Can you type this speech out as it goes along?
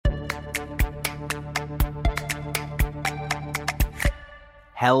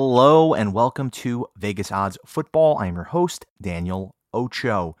Hello and welcome to Vegas Odds Football. I am your host, Daniel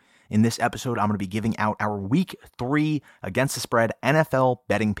Ocho. In this episode, I'm going to be giving out our Week 3 against the spread NFL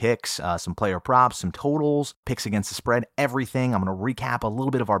betting picks, some player props, some totals, picks against the spread, everything. I'm going to recap a little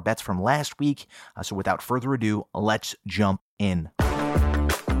bit of our bets from last week. So without further ado, let's jump in.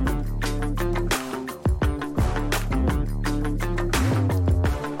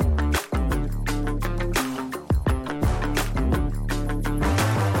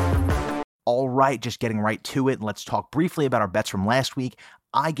 All right, just getting right to it. Let's talk briefly about our bets from last week.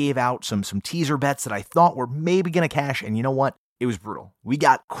 I gave out some teaser bets that I thought were maybe going to cash, and you know what? It was brutal. We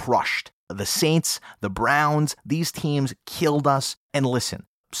got crushed. The Saints, the Browns, these teams killed us. And listen,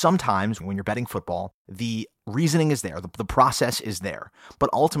 sometimes when you're betting football, the reasoning is there, the process is there, but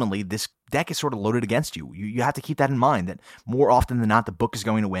ultimately this deck is sort of loaded against you. You have to keep that in mind that more often than not, the book is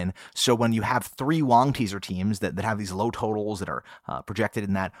going to win. So when you have three Wong teaser teams that have these low totals that are projected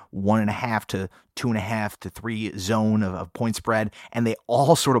in that 1.5 to 2.5 to 3 zone of point spread, and they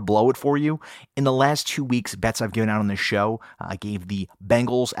all sort of blow it for you. In the last 2 weeks, bets I've given out on this show, I gave the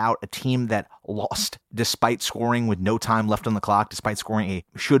Bengals out, a team that lost despite scoring with no time left on the clock, despite scoring a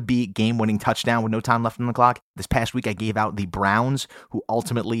should-be game-winning touchdown with no time left on the clock. This past week, I gave out the Browns, who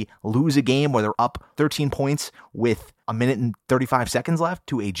ultimately lose a game where they're up 13 points with a minute and 35 seconds left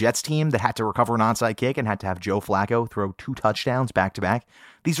to a Jets team that had to recover an onside kick and had to have Joe Flacco throw 2 touchdowns back-to-back.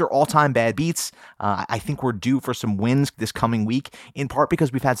 These are all-time bad beats. I think we're due for some wins this coming week, in part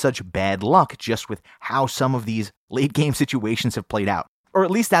because we've had such bad luck just with how some of these late-game situations have played out. Or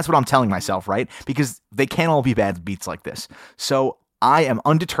at least that's what I'm telling myself, right? Because they can't all be bad beats like this. So I am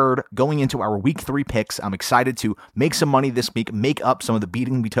undeterred going into our Week 3 picks. I'm excited to make some money this week, make up some of the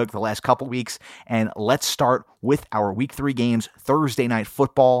beating we took the last couple weeks. And let's start with our Week 3 games. Thursday Night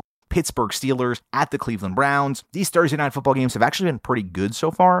Football, Pittsburgh Steelers at the Cleveland Browns. These Thursday Night Football games have actually been pretty good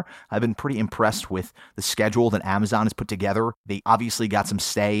so far. I've been pretty impressed with the schedule that Amazon has put together. They obviously got some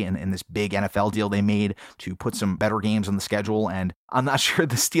stay in this big NFL deal they made to put some better games on the schedule, and I'm not sure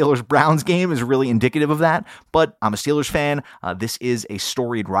the Steelers-Browns game is really indicative of that, but I'm a Steelers fan. This is a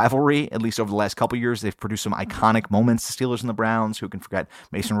storied rivalry, at least over the last couple years. They've produced some iconic moments, the Steelers and the Browns. Who can forget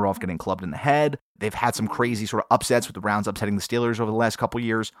Mason Rudolph getting clubbed in the head? They've had some crazy sort of upsets with the Browns upsetting the Steelers over the last couple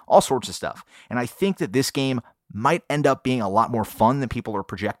years, all sorts of stuff. And I think that this game might end up being a lot more fun than people are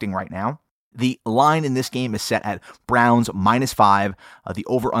projecting right now. The line in this game is set at Browns -5. The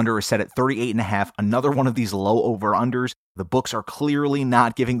over-under is set at 38.5. Another one of these low over-unders. The books are clearly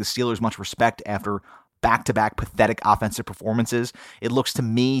not giving the Steelers much respect after back-to-back pathetic offensive performances. It looks to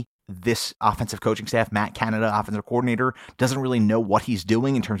me this offensive coaching staff, Matt Canada, offensive coordinator, doesn't really know what he's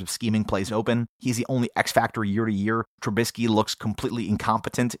doing in terms of scheming plays open. He's the only X factor year to year. Trubisky looks completely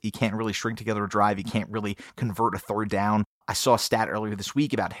incompetent. He can't really string together a drive. He can't really convert a third down. I saw a stat earlier this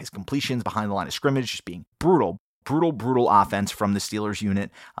week about his completions behind the line of scrimmage just being brutal. Brutal offense from the Steelers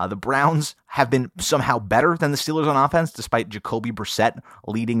unit. The Browns have been somehow better than the Steelers on offense, despite Jacoby Brissett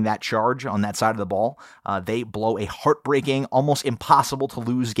leading that charge on that side of the ball. They blow a heartbreaking, almost impossible to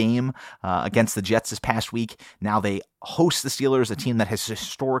lose game against the Jets this past week. Now they host the Steelers, a team that has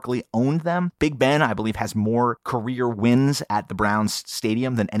historically owned them. Big Ben, I believe, has more career wins at the Browns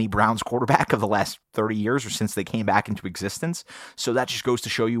stadium than any Browns quarterback of the last 30 years or since they came back into existence. So that just goes to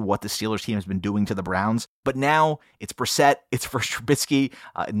show you what the Steelers team has been doing to the Browns. But now it's Brissett, it's for Trubisky,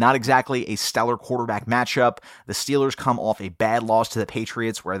 not exactly a stellar quarterback matchup. The Steelers come off a bad loss to the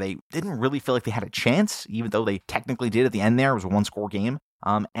Patriots where they didn't really feel like they had a chance, even though they technically did at the end there. It was a one-score game.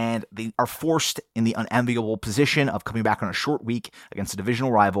 And they are forced in the unenviable position of coming back on a short week against a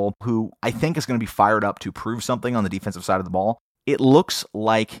divisional rival who I think is going to be fired up to prove something on the defensive side of the ball. It looks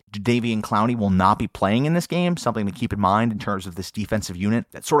like Jadeveon Clowney will not be playing in this game, something to keep in mind in terms of this defensive unit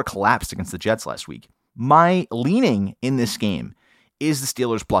that sort of collapsed against the Jets last week. My leaning in this game is the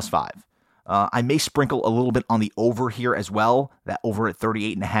Steelers +5. I may sprinkle a little bit on the over here as well, that over at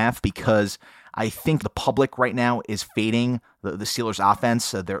 38.5, because I think the public right now is fading the Steelers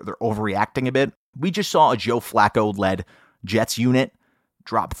offense. They're overreacting a bit. We just saw a Joe Flacco-led Jets unit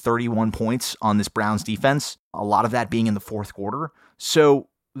drop 31 points on this Browns defense, a lot of that being in the fourth quarter. So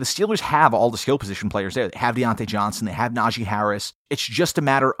the Steelers have all the skill position players there. They have Deontay Johnson. They have Najee Harris. It's just a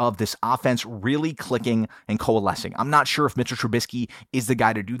matter of this offense really clicking and coalescing. I'm not sure if Mitchell Trubisky is the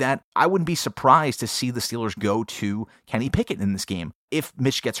guy to do that. I wouldn't be surprised to see the Steelers go to Kenny Pickett in this game. If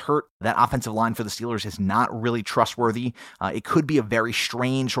Mitch gets hurt, that offensive line for the Steelers is not really trustworthy. It could be a very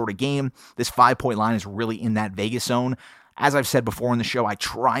strange sort of game. This 5-point line is really in that Vegas zone. As I've said before in the show, I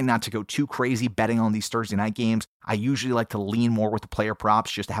try not to go too crazy betting on these Thursday night games. I usually like to lean more with the player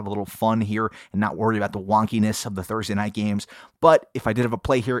props just to have a little fun here and not worry about the wonkiness of the Thursday night games. But if I did have a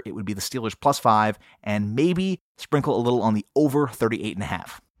play here, it would be the Steelers +5 and maybe sprinkle a little on the over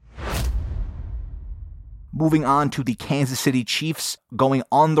 38.5. Moving on to the Kansas City Chiefs going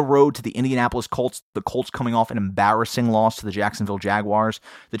on the road to the Indianapolis Colts. The Colts coming off an embarrassing loss to the Jacksonville Jaguars.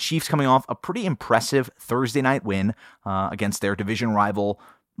 The Chiefs coming off a pretty impressive Thursday night win against their division rival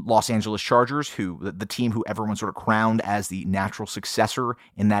Los Angeles Chargers, who the team who everyone sort of crowned as the natural successor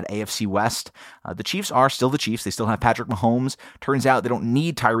in that AFC West. The Chiefs are still the Chiefs. They still have Patrick Mahomes. Turns out they don't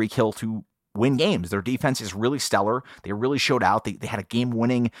need Tyreek Hill to win games. Their defense is really stellar. They really showed out. They had a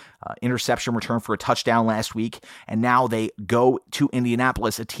game-winning interception return for a touchdown last week, and now they go to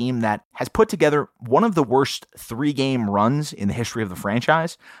Indianapolis, a team that has put together one of the worst 3-game runs in the history of the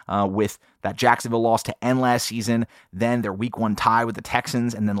franchise, with that Jacksonville loss to end last season, then their Week 1 tie with the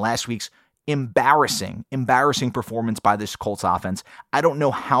Texans, and then last week's embarrassing performance by this Colts offense. I don't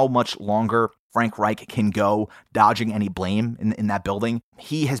know how much longer Frank Reich can go dodging any blame in that building.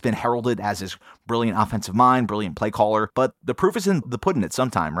 He has been heralded as his brilliant offensive mind, brilliant play caller, but the proof is in the pudding at some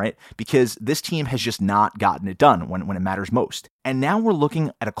time, right? Because this team has just not gotten it done when it matters most. And now we're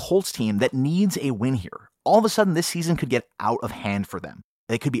looking at a Colts team that needs a win here. All of a sudden, this season could get out of hand for them.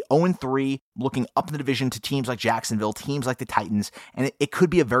 They could be 0-3, looking up in the division to teams like Jacksonville, teams like the Titans, and it could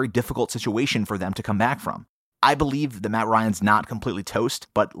be a very difficult situation for them to come back from. I believe that Matt Ryan's not completely toast,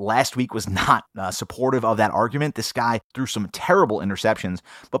 but last week was not supportive of that argument. This guy threw some terrible interceptions,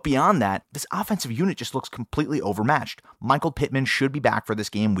 but beyond that, this offensive unit just looks completely overmatched. Michael Pittman should be back for this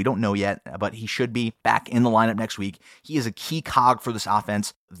game. We don't know yet, but he should be back in the lineup next week. He is a key cog for this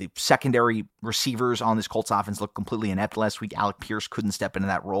offense. The secondary receivers on this Colts offense looked completely inept last week. Alec Pierce couldn't step into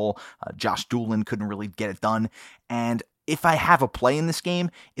that role. Josh Doolin couldn't really get it done. And if I have a play in this game,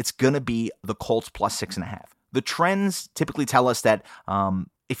 it's going to be the Colts +6.5. The trends typically tell us that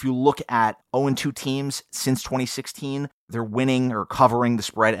if you look at 0-2 teams since 2016, they're winning or covering the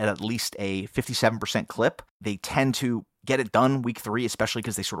spread at least a 57% clip. They tend to get it done week 3, especially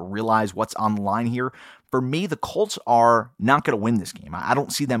because they sort of realize what's on the line here. For me, the Colts are not going to win this game. I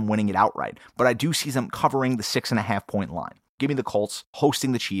don't see them winning it outright, but I do see them covering the 6.5-point line. Give me the Colts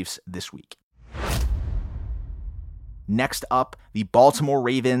hosting the Chiefs this week. Next up, the Baltimore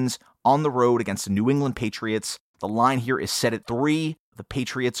Ravens on the road against the New England Patriots. The line here is set at 3. The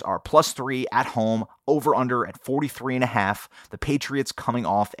Patriots are +3 at home, over-under at 43.5. The Patriots coming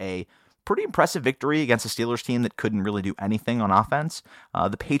off a pretty impressive victory against a Steelers team that couldn't really do anything on offense.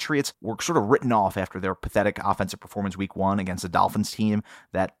 The Patriots were sort of written off after their pathetic offensive performance week 1 against the Dolphins team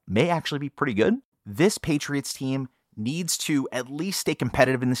that may actually be pretty good. This Patriots team needs to at least stay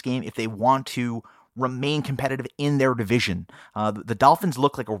competitive in this game if they want to remain competitive in their division. The Dolphins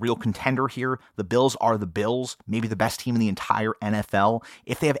look like a real contender here. The Bills are the Bills, maybe the best team in the entire NFL.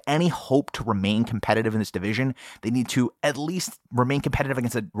 If they have any hope to remain competitive in this division, they need to at least remain competitive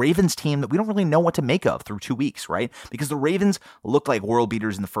against a Ravens team that we don't really know what to make of through 2 weeks, right? Because the Ravens looked like world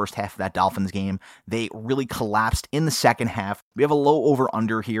beaters in the first half of that Dolphins game. They really collapsed in the second half. We have a low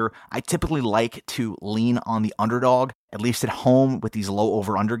over-under here. I typically like to lean on the underdog, at least at home with these low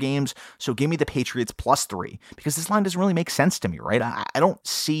over-under games. So give me the Patriots +3, because this line doesn't really make sense to me, right? I don't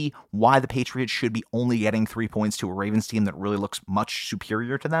see why the Patriots should be only getting 3 points to a Ravens team that really looks much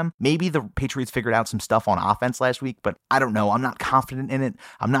superior to them. Maybe the Patriots figured out some stuff on offense last week, but I don't know. I'm not confident in it.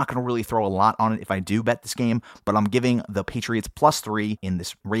 I'm not going to really throw a lot on it if I do bet this game, but I'm giving the Patriots +3 in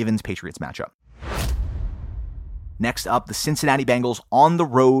this Ravens-Patriots matchup. Next up, the Cincinnati Bengals on the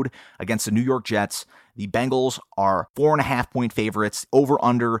road against the New York Jets. The Bengals are 4.5-point favorites,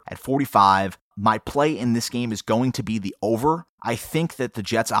 over-under at 45. My play in this game is going to be the over. I think that the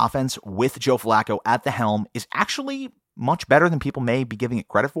Jets offense with Joe Flacco at the helm is actually much better than people may be giving it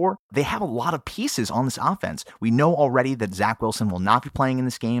credit for. They have a lot of pieces on this offense. We know already that Zach Wilson will not be playing in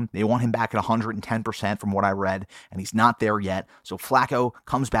this game. They want him back at 110% from what I read, and he's not there yet. So Flacco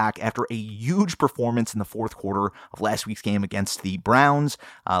comes back after a huge performance in the fourth quarter of last week's game against the Browns,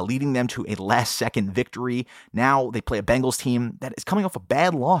 leading them to a last-second victory. Now they play a Bengals team that is coming off a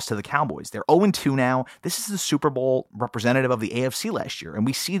bad loss to the Cowboys. They're 0-2 now. This is the Super Bowl representative of the AFC last year, and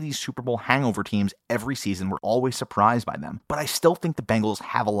we see these Super Bowl hangover teams every season. We're always surprised by them. But I still think the Bengals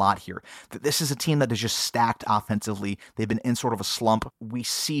have a lot here. This is a team that is just stacked offensively. They've been in sort of a slump. We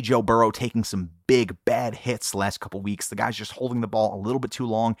see Joe Burrow taking some big, bad hits the last couple weeks. The guy's just holding the ball a little bit too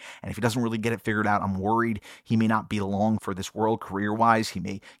long, and if he doesn't really get it figured out, I'm worried he may not be long for this world career-wise. He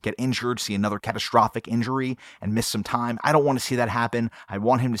may get injured, see another catastrophic injury, and miss some time. I don't want to see that happen. I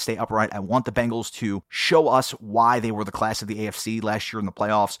want him to stay upright. I want the Bengals to show us why they were the class of the AFC last year in the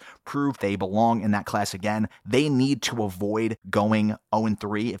playoffs, prove they belong in that class again. They need to avoid going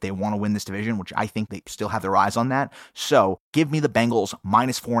 0-3 if they want to win this division, which I think they still have their eyes on that. So give me the Bengals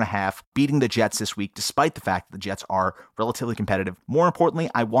 -4.5, beating the Jets this week, despite the fact that the Jets are relatively competitive. More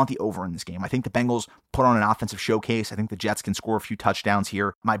importantly, I want the over in this game. I think the Bengals put on an offensive showcase. I think the Jets can score a few touchdowns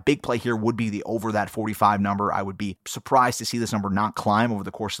here. My big play here would be the over that 45 number. I would be surprised to see this number not climb over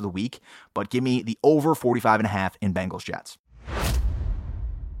the course of the week, but give me the over 45.5 in Bengals Jets.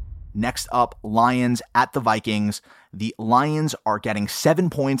 Next up, Lions at the Vikings. The Lions are getting 7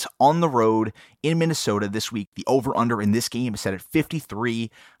 points on the road in Minnesota this week. The over-under in this game is set at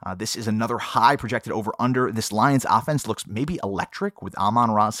 53. This is another high projected over-under. This Lions offense looks maybe electric with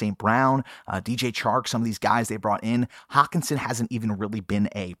Amon-Ra St. Brown, DJ Chark, some of these guys they brought in. Hockenson hasn't even really been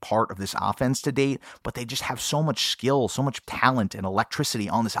a part of this offense to date, but they just have so much skill, so much talent and electricity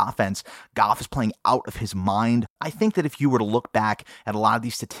on this offense. Goff is playing out of his mind. I think that if you were to look back at a lot of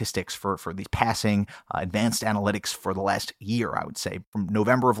these statistics for these passing, advanced analytics for the last year, I would say, from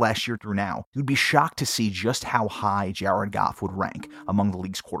November of last year through now, you'd be shocked to see just how high Jared Goff would rank among the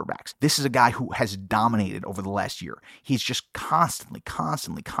league's quarterbacks. This is a guy who has dominated over the last year. He's just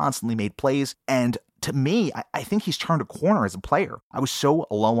constantly made plays, and to me, I think he's turned a corner as a player. I was so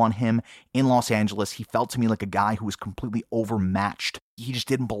low on him in Los Angeles. He felt to me like a guy who was completely overmatched. He just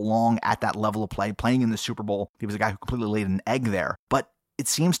didn't belong at that level of play. Playing in the Super Bowl, he was a guy who completely laid an egg there. But it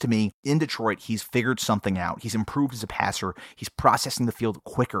seems to me in Detroit, he's figured something out. He's improved as a passer. He's processing the field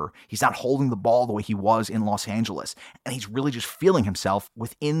quicker. He's not holding the ball the way he was in Los Angeles. And he's really just feeling himself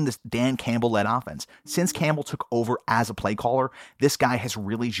within this Dan Campbell-led offense. Since Campbell took over as a play caller, this guy has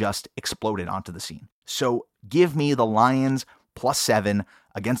really just exploded onto the scene. So give me the Lions +7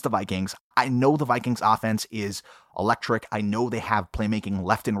 against the Vikings. I know the Vikings offense is electric. I know they have playmaking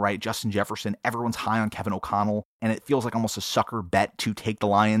left and right. Justin Jefferson, everyone's high on Kevin O'Connell, and it feels like almost a sucker bet to take the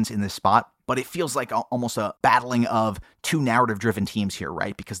Lions in this spot. But it feels like almost a battling of two narrative-driven teams here,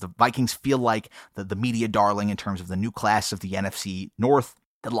 right? Because the Vikings feel like the media darling in terms of the new class of the NFC North.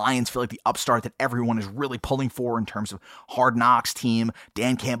 The Lions feel like the upstart that everyone is really pulling for in terms of Hard Knocks team,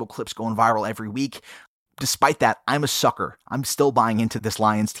 Dan Campbell clips going viral every week. Despite that, I'm a sucker. I'm still buying into this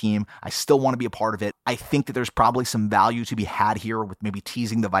Lions team. I still want to be a part of it. I think that there's probably some value to be had here with maybe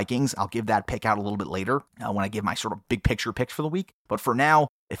teasing the Vikings. I'll give that pick out a little bit later when I give my sort of big picture picks for the week. But for now,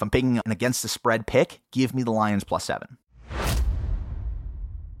 if I'm picking an against the spread pick, give me the Lions +7.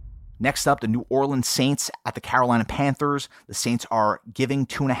 Next up, the New Orleans Saints at the Carolina Panthers. The Saints are giving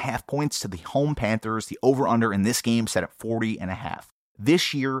 2.5 points to the home Panthers. The over-under in this game set at 40.5.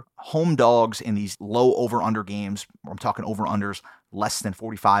 This year, home dogs in these low over-under games, I'm talking over-unders less than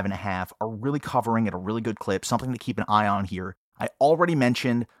 45.5, are really covering at a really good clip, something to keep an eye on here. I already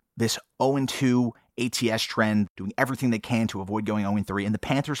mentioned this 0-2 ATS trend, doing everything they can to avoid going 0-3, and the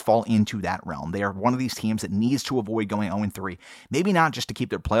Panthers fall into that realm. They are one of these teams that needs to avoid going 0-3, maybe not just to keep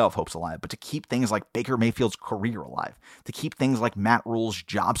their playoff hopes alive, but to keep things like Baker Mayfield's career alive, to keep things like Matt Rule's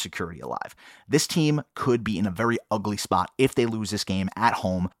job security alive. This team could be in a very ugly spot if they lose this game at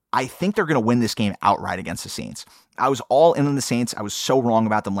home. I think they're going to win this game outright against the Saints. I was all in on the Saints. I was so wrong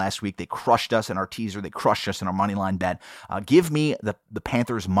about them last week. They crushed us in our teaser. They crushed us in our money line bet. Give me the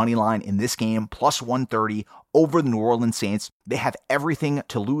Panthers money line in this game, +130 over the New Orleans Saints. They have everything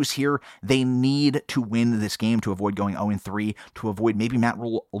to lose here. They need to win this game to avoid going 0-3, to avoid maybe Matt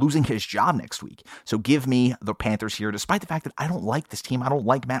Rule losing his job next week. So give me the Panthers here, despite the fact that I don't like this team. I don't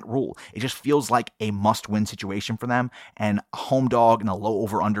like Matt Rule. It just feels like a must-win situation for them, and a home dog in a low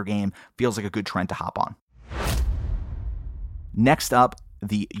over-under game feels like a good trend to hop on. Next up,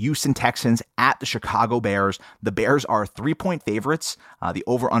 the Houston Texans at the Chicago Bears. The Bears are 3-point favorites. The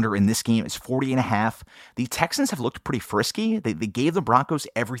over-under in this game is 40.5. The Texans have looked pretty frisky. They gave the Broncos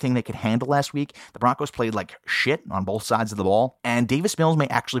everything they could handle last week. The Broncos played like shit on both sides of the ball. And Davis Mills may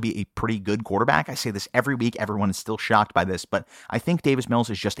actually be a pretty good quarterback. I say this every week. Everyone is still shocked by this. But I think Davis Mills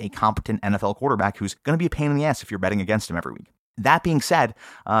is just a competent NFL quarterback who's going to be a pain in the ass if you're betting against him every week. That being said,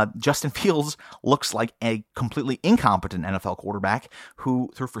 Justin Fields looks like a completely incompetent NFL quarterback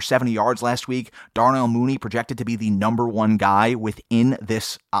who threw for 70 yards last week. Darnell Mooney, projected to be the number one guy within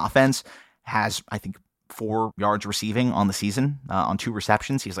this offense, has, I think, 4 yards receiving on the season on 2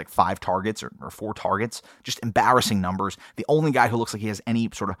 receptions. He has like 5 targets or 4 targets. Just embarrassing numbers. The only guy who looks like he has any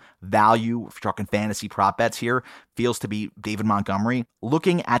sort of value, if you're talking fantasy prop bets here, feels to be David Montgomery.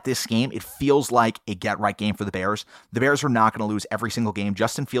 Looking at this game, it feels like a get-right game for the Bears. The Bears are not going to lose every single game.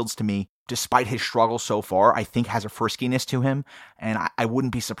 Justin Fields, to me, despite his struggles so far, I think has a friskiness to him, and I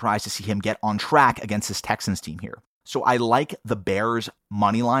wouldn't be surprised to see him get on track against this Texans team here. So I like the Bears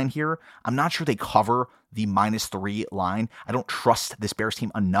money line here. I'm not sure they cover the -3 line. I don't trust this Bears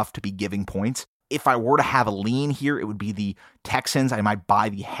team enough to be giving points. If I were to have a lean here, it would be the Texans. I might buy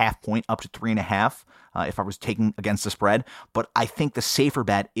the half point up to 3.5 if I was taking against the spread. But I think the safer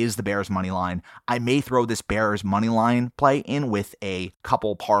bet is the Bears money line. I may throw this Bears money line play in with a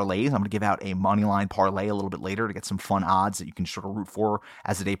couple parlays. I'm going to give out a money line parlay a little bit later to get some fun odds that you can sort of root for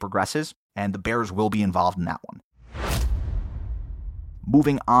as the day progresses. And the Bears will be involved in that one.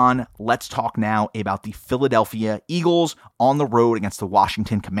 Moving on, let's talk now about the Philadelphia Eagles on the road against the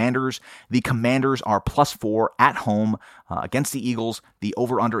Washington Commanders. The Commanders are +4 at home against the Eagles. The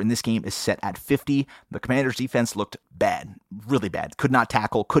over-under in this game is set at 50. The Commanders' defense looked bad, really bad. Could not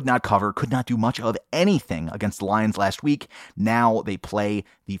tackle, could not cover, could not do much of anything against the Lions last week. Now they play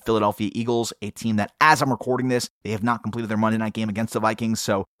the Philadelphia Eagles, a team that, as I'm recording this, they have not completed their Monday night game against the Vikings.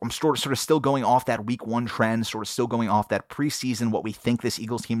 So I'm sort of still going off that week 1 trend, sort of still going off that preseason, what we think this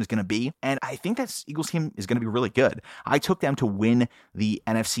Eagles team is going to be. And I think that Eagles team is going to be really good. I took them to win the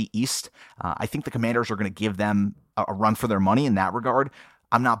NFC East. I think the Commanders are going to give them a run for their money in that regard.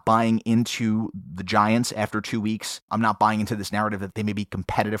 I'm not buying into the Giants after 2 weeks. I'm not buying into this narrative that they may be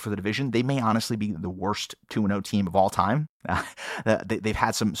competitive for the division. They may honestly be the worst 2-0 team of all time. They've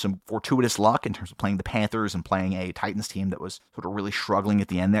had some fortuitous luck in terms of playing the Panthers and playing a Titans team that was sort of really struggling at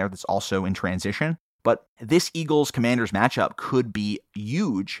the end there that's also in transition. But this Eagles-Commanders matchup could be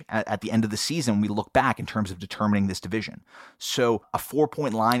huge at the end of the season when we look back in terms of determining this division. So a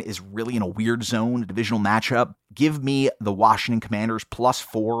 4-point line is really in a weird zone, a divisional matchup. Give me the Washington Commanders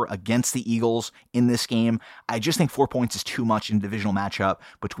 +4 against the Eagles in this game. I just think 4 points is too much in a divisional matchup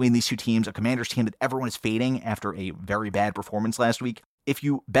between these two teams, a Commanders team that everyone is fading after a very bad performance last week. If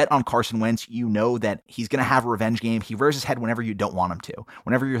you bet on Carson Wentz, you know that he's going to have a revenge game. He rears his head whenever you don't want him to.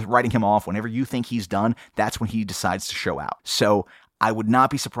 Whenever you're writing him off, whenever you think he's done, that's when he decides to show out. So I would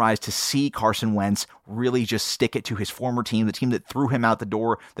not be surprised to see Carson Wentz really just stick it to his former team, the team that threw him out the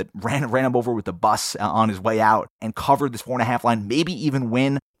door, that ran him over with the bus on his way out and covered this 4.5 line, maybe even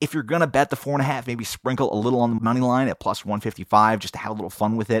win. If you're going to bet the 4.5, maybe sprinkle a little on the money line at +155 just to have a little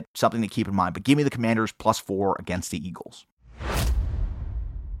fun with it. Something to keep in mind. But give me the Commanders +4 against the Eagles.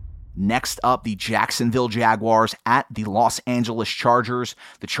 Next up, the Jacksonville Jaguars at the Los Angeles Chargers.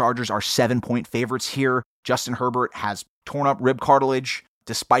 The Chargers are 7-point favorites here. Justin Herbert has torn up rib cartilage.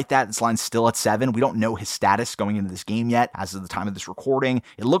 Despite that, this line's still at 7. We don't know his status going into this game yet as of the time of this recording.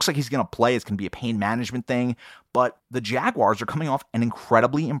 It looks like he's going to play. It's going to be a pain management thing. But the Jaguars are coming off an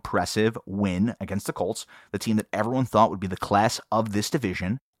incredibly impressive win against the Colts, the team that everyone thought would be the class of this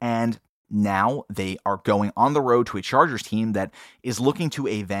division. And now they are going on the road to a Chargers team that is looking to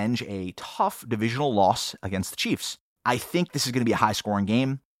avenge a tough divisional loss against the Chiefs. I think this is going to be a high-scoring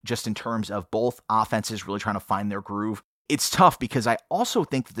game, just in terms of both offenses really trying to find their groove. It's tough because I also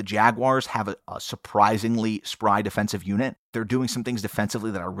think that the Jaguars have a surprisingly spry defensive unit. They're doing some things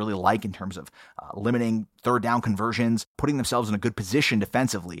defensively that I really like in terms of limiting third down conversions, putting themselves in a good position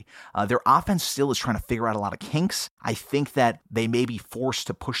defensively. Their offense still is trying to figure out a lot of kinks. I think that they may be forced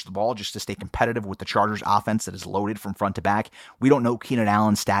to push the ball just to stay competitive with the Chargers offense that is loaded from front to back. We don't know Keenan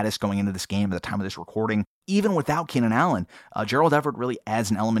Allen's status going into this game at the time of this recording. Even without Keenan Allen, Gerald Everett really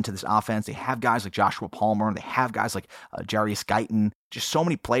adds an element to this offense. They have guys like Joshua Palmer. They have guys like Jarius Guyton. Just so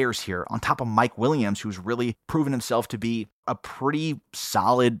many players here on top of Mike Williams, who's really proven himself to be a pretty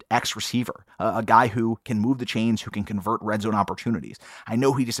solid X-receiver, a guy who can move the chains, who can convert red zone opportunities. I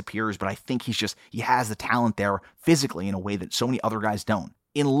know he disappears, but I think he has the talent there physically in a way that so many other guys don't.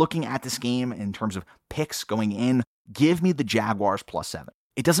 In looking at this game in terms of picks going in, give me the Jaguars +7.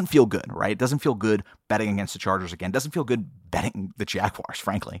 It doesn't feel good, right? It doesn't feel good betting against the Chargers again. It doesn't feel good betting the Jaguars,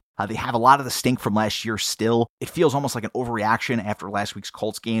 frankly. They have a lot of the stink from last year still. It feels almost like an overreaction after last week's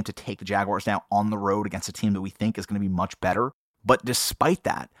Colts game to take the Jaguars now on the road against a team that we think is going to be much better. But despite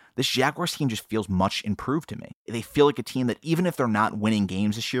that, this Jaguars team just feels much improved to me. They feel like a team that even if they're not winning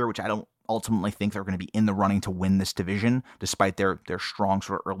games this year, which I don't ultimately think they're going to be in the running to win this division, despite their strong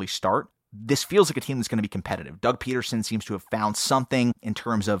sort of early start, this feels like a team that's going to be competitive. Doug Peterson seems to have found something in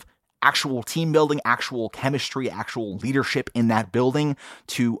terms of actual team building, actual chemistry, actual leadership in that building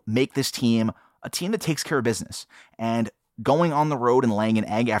to make this team a team that takes care of business. And going on the road and laying an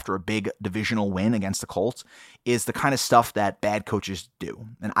egg after a big divisional win against the Colts is the kind of stuff that bad coaches do.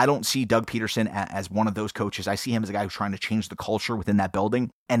 And I don't see Doug Peterson as one of those coaches. I see him as a guy who's trying to change the culture within that building.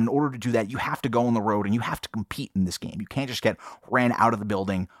 And in order to do that, you have to go on the road and you have to compete in this game. You can't just get ran out of the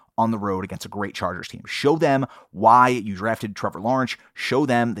building on the road against a great Chargers team. Show them why you drafted Trevor Lawrence. Show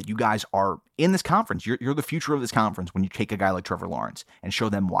them that you guys are in this conference. You're the future of this conference when you take a guy like Trevor Lawrence, and show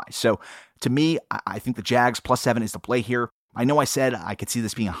them why. So to me, I think the Jags +7 is the play here. I know I said I could see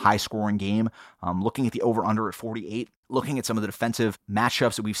this being a high-scoring game. Looking at the over-under at 48, looking at some of the defensive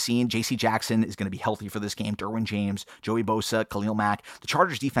matchups that we've seen, J.C. Jackson is going to be healthy for this game. Derwin James, Joey Bosa, Khalil Mack. The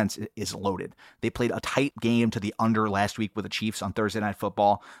Chargers defense is loaded. They played a tight game to the under last week with the Chiefs on Thursday Night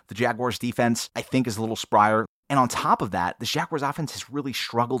Football. The Jaguars defense, I think, is a little sprier. And on top of that, the Jaguars offense has really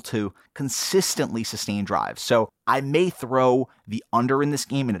struggled to consistently sustain drives. So I may throw the under in this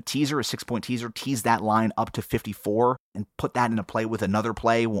game in a teaser, a 6-point teaser, tease that line up to 54 and put that in a play with another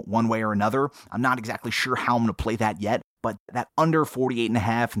play one way or another. I'm not exactly sure how I'm going to play that yet, but that under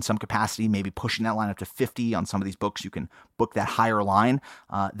 48.5 in some capacity, maybe pushing that line up to 50 on some of these books, you can book that higher line.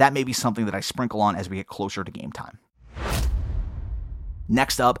 That may be something that I sprinkle on as we get closer to game time.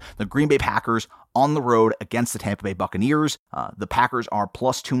 Next up, the Green Bay Packers on the road against the Tampa Bay Buccaneers. The Packers are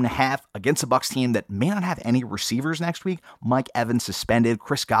 +2.5 against a Bucs team that may not have any receivers next week. Mike Evans suspended,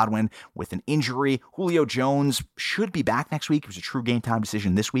 Chris Godwin with an injury. Julio Jones should be back next week. It was a true game time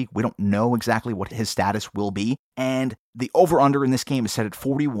decision this week. We don't know exactly what his status will be. And the over-under in this game is set at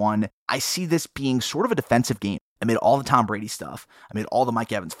 41. I see this being sort of a defensive game. Amid all the Tom Brady stuff, amid all the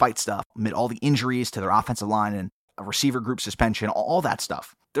Mike Evans fight stuff, amid all the injuries to their offensive line and a receiver group suspension, all that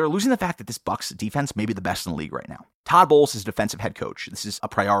stuff. They're losing the fact that this Bucs defense may be the best in the league right now. Todd Bowles is defensive head coach. This is a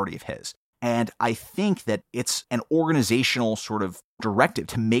priority of his. And I think that it's an organizational sort of directive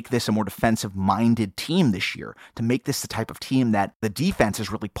to make this a more defensive-minded team this year, to make this the type of team that the defense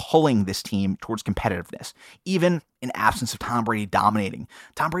is really pulling this team towards competitiveness, even in absence of Tom Brady dominating.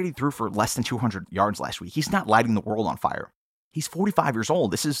 Tom Brady threw for less than 200 yards last week. He's not lighting the world on fire. He's 45 years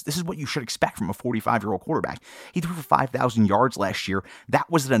old. This is what you should expect from a 45-year-old quarterback. He threw for 5,000 yards last year.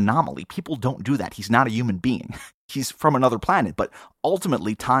 That was an anomaly. People don't do that. He's not a human being. He's from another planet. But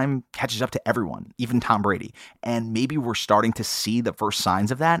ultimately, time catches up to everyone, even Tom Brady. And maybe we're starting to see the first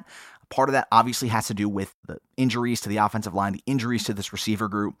signs of that. Part of that obviously has to do with the injuries to the offensive line, the injuries to this receiver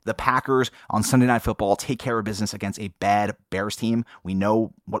group. The Packers on Sunday Night Football take care of business against a bad Bears team. We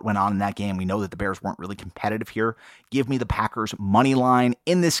know what went on in that game. We know that the Bears weren't really competitive here. Give me the Packers money line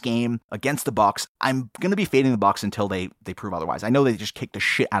in this game against the Bucs. I'm going to be fading the Bucs until they prove otherwise. I know they just kicked the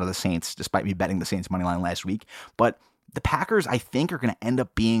shit out of the Saints, despite me betting the Saints money line last week. But the Packers, I think, are going to end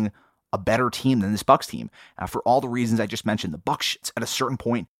up being a better team than this Bucs team for all the reasons I just mentioned. The Bucs, at a certain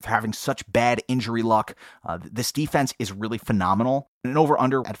point, for having such bad injury luck, this defense is really phenomenal. And an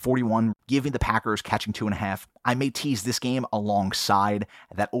over-under at 41, giving the Packers catching 2.5. I may tease this game alongside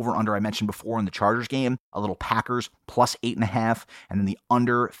that over-under I mentioned before in the Chargers game, a little Packers +8.5, and then the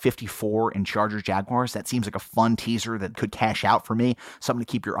under 54 in Chargers-Jaguars. That seems like a fun teaser that could cash out for me, something to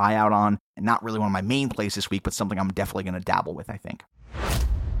keep your eye out on, and not really one of my main plays this week, but something I'm definitely going to dabble with, I think.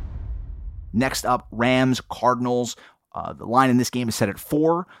 Next up, Rams, Cardinals. The line in this game is set at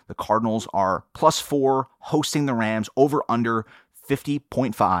 4. The Cardinals are +4, hosting the Rams, over under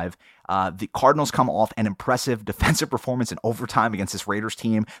 50.5. The Cardinals come off an impressive defensive performance in overtime against this Raiders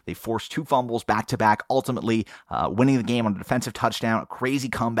team. They forced 2 fumbles back-to-back, ultimately winning the game on a defensive touchdown. A crazy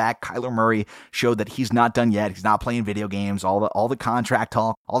comeback. Kyler Murray showed that he's not done yet. He's not playing video games. All the contract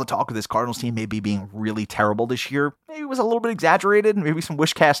talk, all the talk of this Cardinals team may be being really terrible this year. Maybe it was a little bit exaggerated, maybe some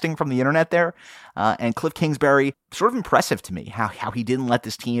wish casting from the internet there. And Cliff Kingsbury, sort of impressive to me how he didn't let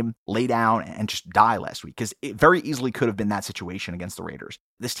this team lay down and just die last week, because it very easily could have been that situation against the Raiders.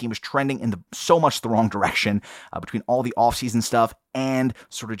 This team was trending in so much the wrong direction between all the offseason stuff and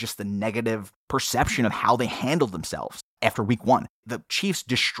sort of just the negative perception of how they handled themselves after week 1. The Chiefs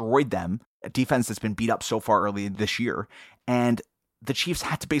destroyed them, a defense that's been beat up so far early this year, and the Chiefs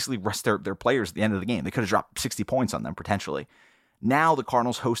had to basically rest their players at the end of the game. They could have dropped 60 points on them potentially. Now the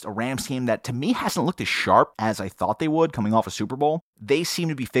Cardinals host a Rams team that to me hasn't looked as sharp as I thought they would coming off a Super Bowl. They seem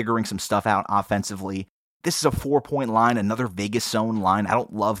to be figuring some stuff out offensively. This is a 4-point line, another Vegas zone line. I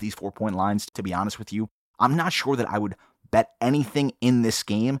don't love these 4-point lines, to be honest with you. I'm not sure that I would bet anything in this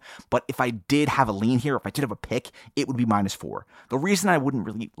game, but if I did have a lean here, if I did have a pick, it would be -4. The reason I wouldn't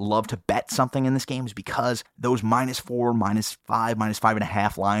really love to bet something in this game is because those -4, -5,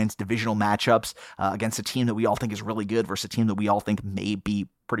 -5.5 lines, divisional matchups against a team that we all think is really good versus a team that we all think may be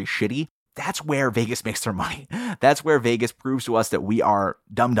pretty shitty. That's where Vegas makes their money. That's where Vegas proves to us that we are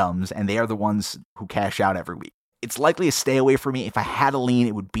dum-dums and they are the ones who cash out every week. It's likely a stay away for me. If I had a lean,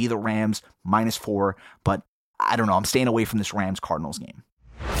 it would be the Rams -4, but I don't know. I'm staying away from this Rams-Cardinals game.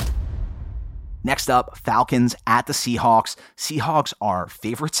 Next up, Falcons at the Seahawks. Seahawks are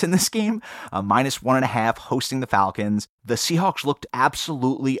favorites in this game, -1.5 hosting the Falcons. The Seahawks looked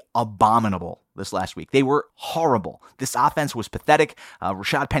absolutely abominable this last week. They were horrible. This offense was pathetic.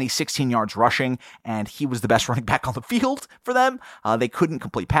 Rashad Penny, 16 yards rushing, and he was the best running back on the field for them. They couldn't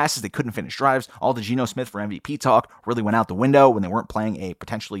complete passes. They couldn't finish drives. All the Geno Smith for MVP talk really went out the window when they weren't playing a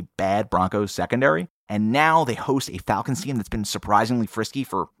potentially bad Broncos secondary. And now they host a Falcons team that's been surprisingly frisky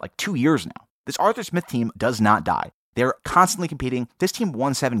for like 2 years now. This Arthur Smith team does not die. They're constantly competing. This team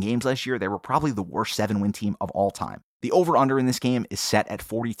won 7 games last year. They were probably the worst 7-win team of all time. The over-under in this game is set at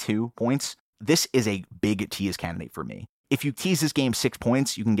 42 points. This is a big tease candidate for me. If you tease this game 6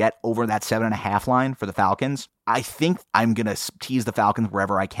 points, you can get over that 7.5 line for the Falcons. I think I'm going to tease the Falcons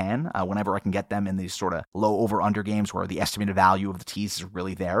wherever I can, whenever I can get them in these sort of low over-under games where the estimated value of the tease is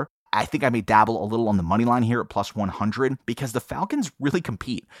really there. I think I may dabble a little on the money line here at +100 because the Falcons really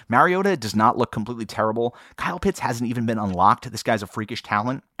compete. Mariota does not look completely terrible. Kyle Pitts hasn't even been unlocked. This guy's a freakish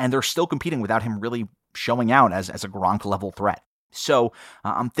talent, and they're still competing without him really showing out as a Gronk-level threat. So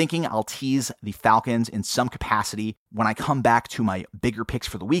I'm thinking I'll tease the Falcons in some capacity. When I come back to my bigger picks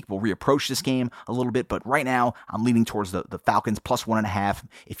for the week, we'll reapproach this game a little bit. But right now, I'm leaning towards the Falcons +1.5.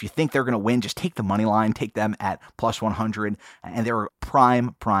 If you think they're going to win, just take the money line. Take them at +100. And they're a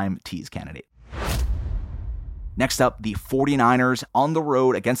prime tease candidate. Next up, the 49ers on the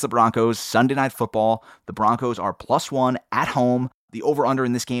road against the Broncos. Sunday Night Football. The Broncos are +1 at home. The over-under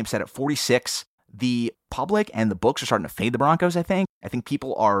in this game set at 46. The public and the books are starting to fade the Broncos, I think. I think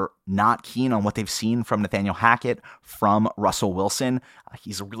people are not keen on what they've seen from Nathaniel Hackett, from Russell Wilson.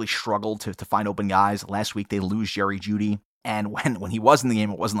 He's really struggled to find open guys. Last week, they lose Jerry Jeudy. And when he was in the game,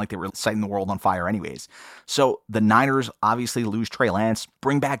 it wasn't like they were setting the world on fire anyways. So the Niners obviously lose Trey Lance,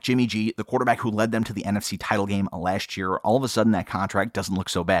 bring back Jimmy G, the quarterback who led them to the NFC title game last year. All of a sudden, that contract doesn't look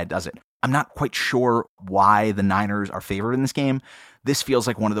so bad, does it? I'm not quite sure why the Niners are favored in this game. This feels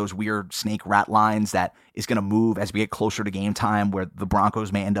like one of those weird snake rat lines that is going to move as we get closer to game time where the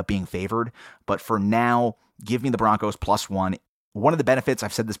Broncos may end up being favored. But for now, give me the Broncos +1. One of the benefits,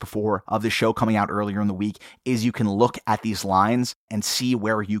 I've said this before, of the show coming out earlier in the week is you can look at these lines and see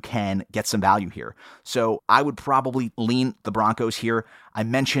where you can get some value here. So I would probably lean the Broncos here. I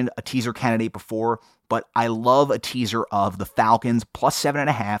mentioned a teaser candidate before, but I love a teaser of the Falcons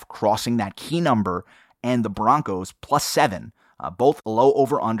 +7.5 crossing that key number and the Broncos +7. Both low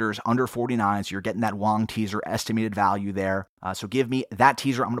over-unders, under 49, so you're getting that Wong teaser estimated value there. So give me that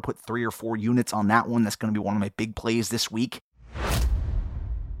teaser. I'm going to put 3 or 4 units on that one. That's going to be one of my big plays this week.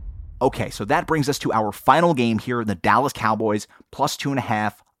 Okay, so that brings us to our final game here, the Dallas Cowboys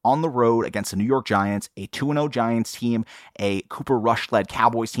 +2.5 on the road against the New York Giants, a 2-0 Giants team, a Cooper Rush-led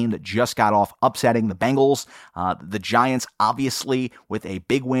Cowboys team that just got off upsetting the Bengals. The Giants, obviously, with a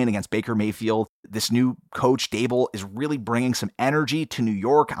big win against Baker Mayfield. This new coach, Dable, is really bringing some energy to New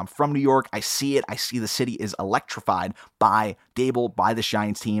York. I'm from New York. I see it. I see the city is electrified by Dable, by the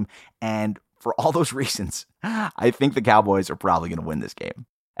Giants team. And for all those reasons, I think the Cowboys are probably going to win this game.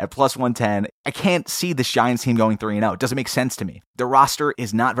 At +110, I can't see this Giants team going 3-0. It doesn't make sense to me. The roster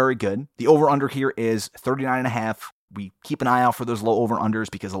is not very good. The over-under here is 39.5. We keep an eye out for those low over-unders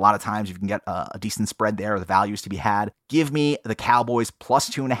because a lot of times you can get a decent spread there. The value is to be had. Give me the Cowboys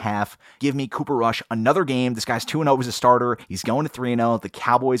 +2.5. Give me Cooper Rush another game. This guy's 2-0 as a starter. He's going to 3-0. The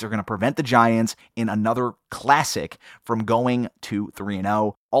Cowboys are going to prevent the Giants in another classic from going to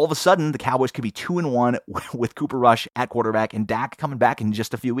 3-0. All of a sudden, the Cowboys could be 2-1 with Cooper Rush at quarterback and Dak coming back in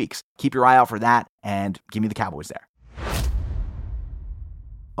just a few weeks. Keep your eye out for that and give me the Cowboys there.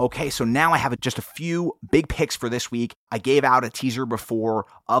 Okay, so now I have just a few big picks for this week. I gave out a teaser before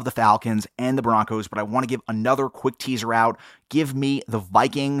of the Falcons and the Broncos, but I want to give another quick teaser out. Give me the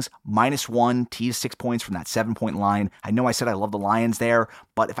Vikings -1, tease 6 points from that 7-point line. I know I said I love the Lions there,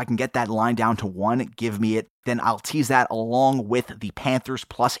 but if I can get that line down to 1, give me it. Then I'll tease that along with the Panthers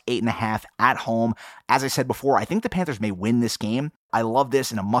 +8.5 at home. As I said before, I think the Panthers may win this game. I love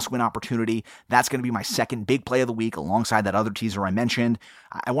this and a must-win opportunity. That's going to be my second big play of the week alongside that other teaser I mentioned.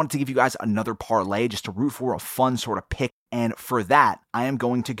 I wanted to give you guys another parlay just to root for a fun sort of pick. And for that, I am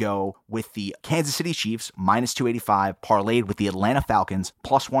going to go with the Kansas City Chiefs -285 parlayed with the Atlanta Falcons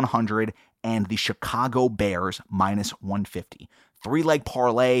 +100 and the Chicago Bears -150. 3-leg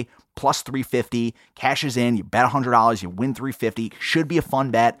parlay, plus 350, cashes in, you bet $100, you win 350. Should be a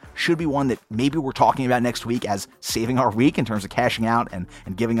fun bet. Should be one that maybe we're talking about next week as saving our week in terms of cashing out and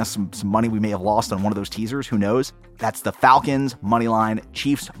giving us some money we may have lost on one of those teasers. Who knows? That's the Falcons money line,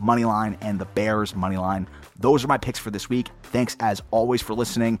 Chiefs money line, and the Bears money line. Those are my picks for this week. Thanks as always for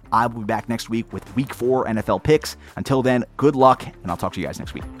listening. I will be back next week with Week 4 NFL picks. Until then, good luck, and I'll talk to you guys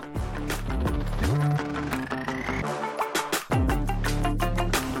next week.